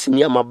me Maison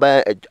ya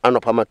maba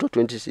anopa mato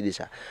 20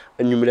 cedis a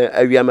anwumre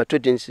awia mato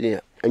 20 cedis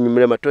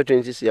anwumre mato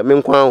 20 cedis ya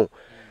menkwa ho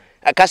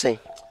akasen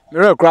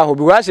me kra ho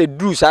bi wa se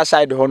dru sa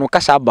side ho no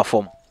kasa ba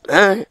fom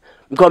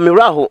because me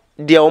ra ho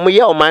de o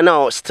ye o man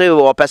na still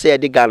o pese ye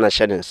de Ghana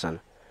shedensan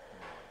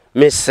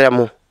me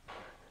semo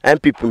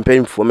MPP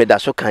mpemfo me da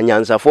so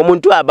kanyanza fo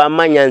muntu aba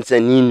manyanza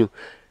ninu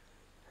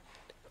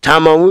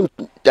tama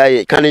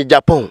Kennedy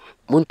Agyapong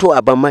muntu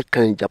aba ma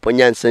Kennedy Agyapong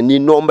nyanza ni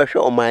no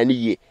mbehwe o man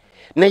ye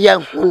na ya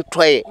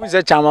huntoye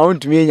unse chama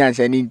Wontumi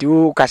nyanza ni nti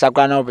kasa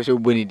kwa na opese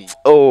oboni di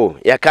oh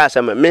ya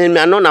kasa me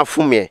ano na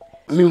fumye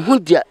me hu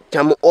dia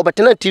chama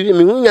obetena TV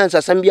me hu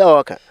nyanza sambia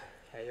waka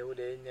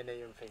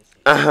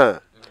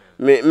aha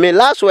me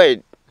last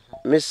word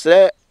me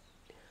say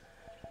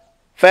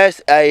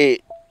first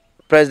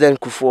President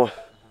Akufgo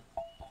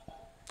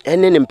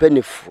ene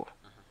mpanifo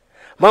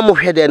mamu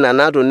hwede na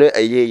nado ne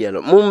ayeye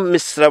no mu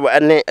misra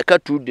ene aka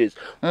 2 days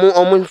mu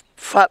omu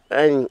fa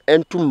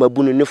entum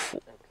mabunu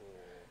nefu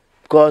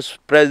because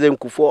President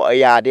Akufgo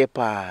oyade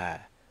pa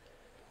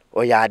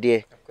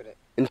oyade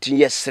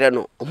nti yesre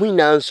no omu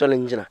nyina nso ne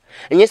ngina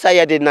enye sa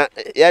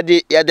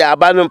yade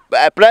abanu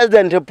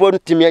president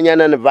pontimi anya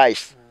na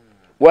vice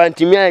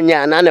wantimi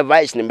anya na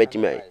vice ne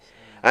betimi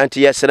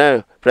anti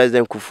yesre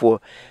President Akufgo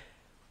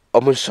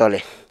omu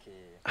sole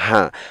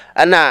ha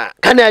ana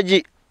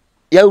kanaji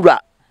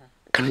yawura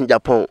Kennedy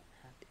Agyapong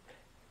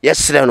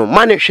yesre no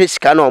mane hwe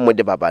sika na omu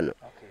de baba no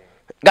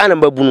Ghana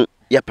babunu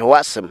ye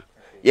pewasem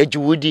ye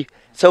jiwudi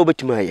sa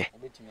obetimi aye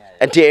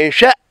anti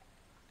enhwe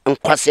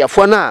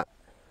nkwasefo na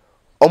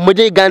omu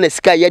de Ghana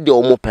sika ye de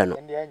omu pe no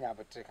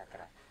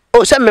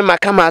o se me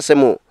makama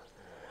asemo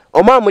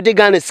omu amu de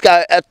Ghana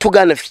sika to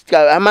Ghana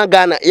sika ama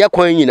Ghana ye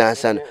kwan nyina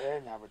asa no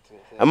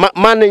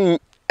mane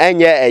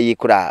enye ayi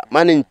kura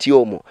mane nti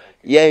omu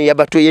ye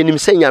bato ye nim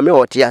se nyame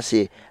wote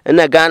ase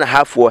na Ghana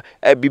hafo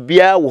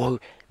bibia wo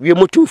wie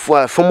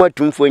Otumfour former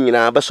Otumfour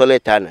nyina ba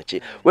soleta na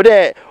chi wo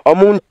de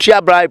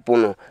omuntua bribe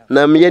no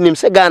na me nim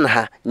se Ghana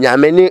ha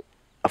nyame ni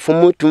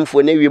former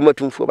Otumfour na wie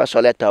Otumfour ba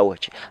soleta wo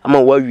chi ama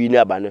wa wi ni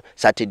aba no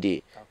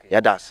Saturday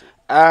ya das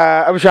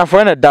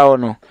abushafo na dawo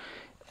no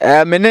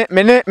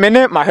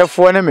mene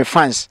mahefo na me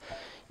fans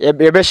ye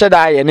be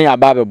sheda ye ne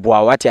aba be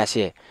boa wate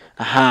ase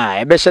aha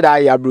ye be sheda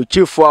ye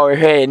abrochifo a we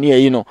hwe ne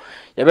yi no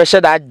ye be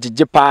sheda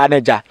gigi pa na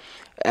ja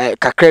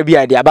kakra bi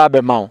ade aba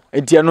be ma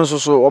enti eno so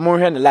so omo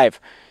hwe ne live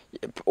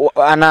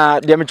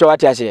ana de me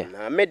chwate ase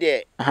na me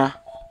de aha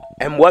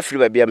emwa firi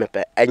ba bia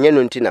mepe enye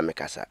no nti na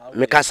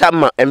mekasa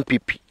ma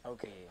MPP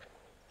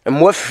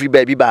emwa firi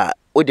ba bi ba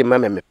o de ma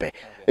mepe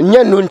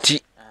enye no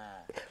nti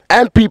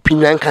MPP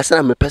na nkasa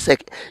na mepe se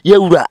ye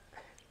wura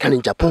kan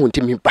Agyapong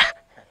nti mi ba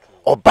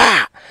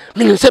oba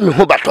minim se me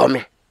ho bato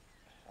me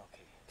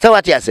se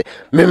wate ase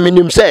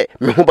minim se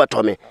me ho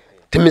bato me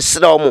ti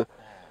misra omo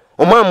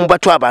mu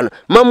bato aba no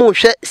mamu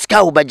hwe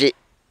ska wo baje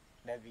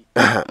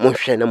mo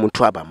hwe na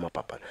muntu aba ma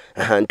papa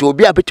nti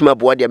obi abetima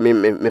bo de me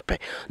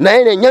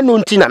na nya no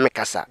nti na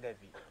mekasa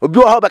obi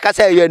wo ha ba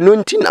kasa ye no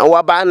nti na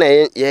wo ba na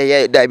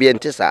ye da bi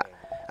ntisa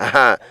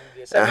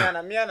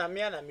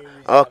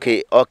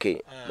okay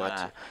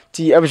mati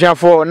ti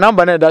abjafo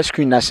number na da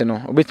screen na se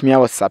no obetimi a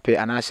WhatsApp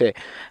ana se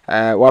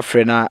wa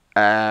frɛ na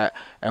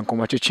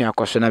enkomotwetwe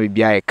akoso na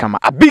bibia e kama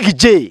a big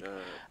J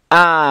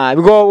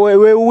because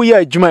we ya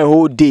adwuma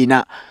whole day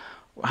na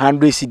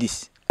 100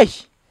 cedis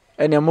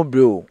ene mo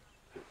bro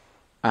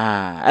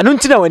anu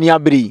ntina wani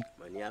abri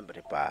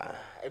pa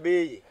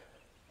ebe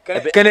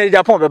Kennedy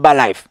Agyapong be ba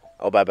live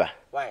obaba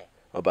why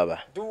obaba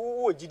do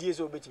wo gidie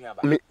so obetimi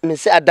aba me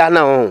se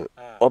adana ho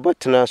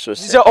obotena so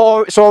se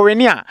so we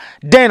ni a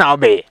den na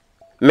obe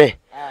me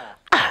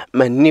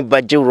mani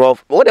baje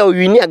rough what are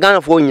you near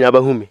Ghana for nyina ba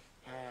hu me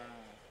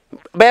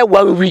by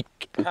 1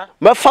 week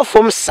ma fa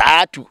from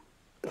saatu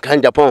kan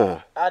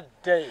Agyapong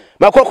adai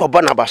ma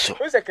kokko na baso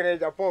o se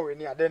Kennedy Agyapong we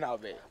ni a den na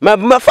obe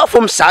ma fa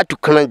from saatu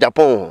kan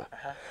Agyapong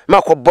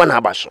ma ko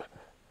bona baso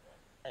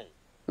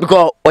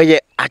because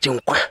oye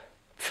ajenkwa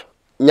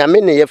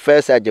nyame ne ye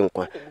first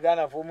ajenkwa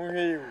Ghana for mu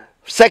hwe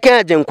second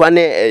ajenkwa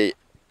ne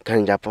kan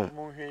Agyapong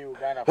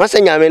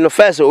once nyame no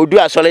first odu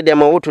asole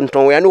dem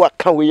wotonton we ne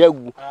waka we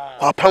yagu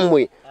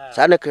kwapamwe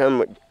sa ne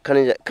kan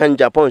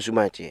Agyapong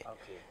sumate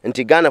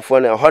nti Ghana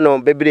for ne hono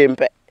bebre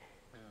mpe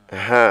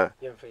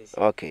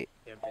okay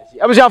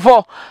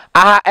abusafo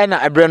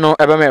ena ebre no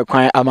ebe me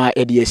kwan ama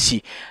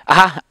ediasi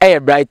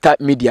brighter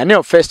media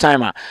ne first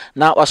time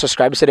na wa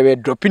subscribe say we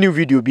drop new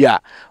video bi a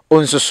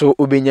onso so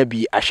obenya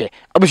bi ahwe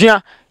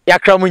abusua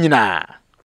yakra mu nyina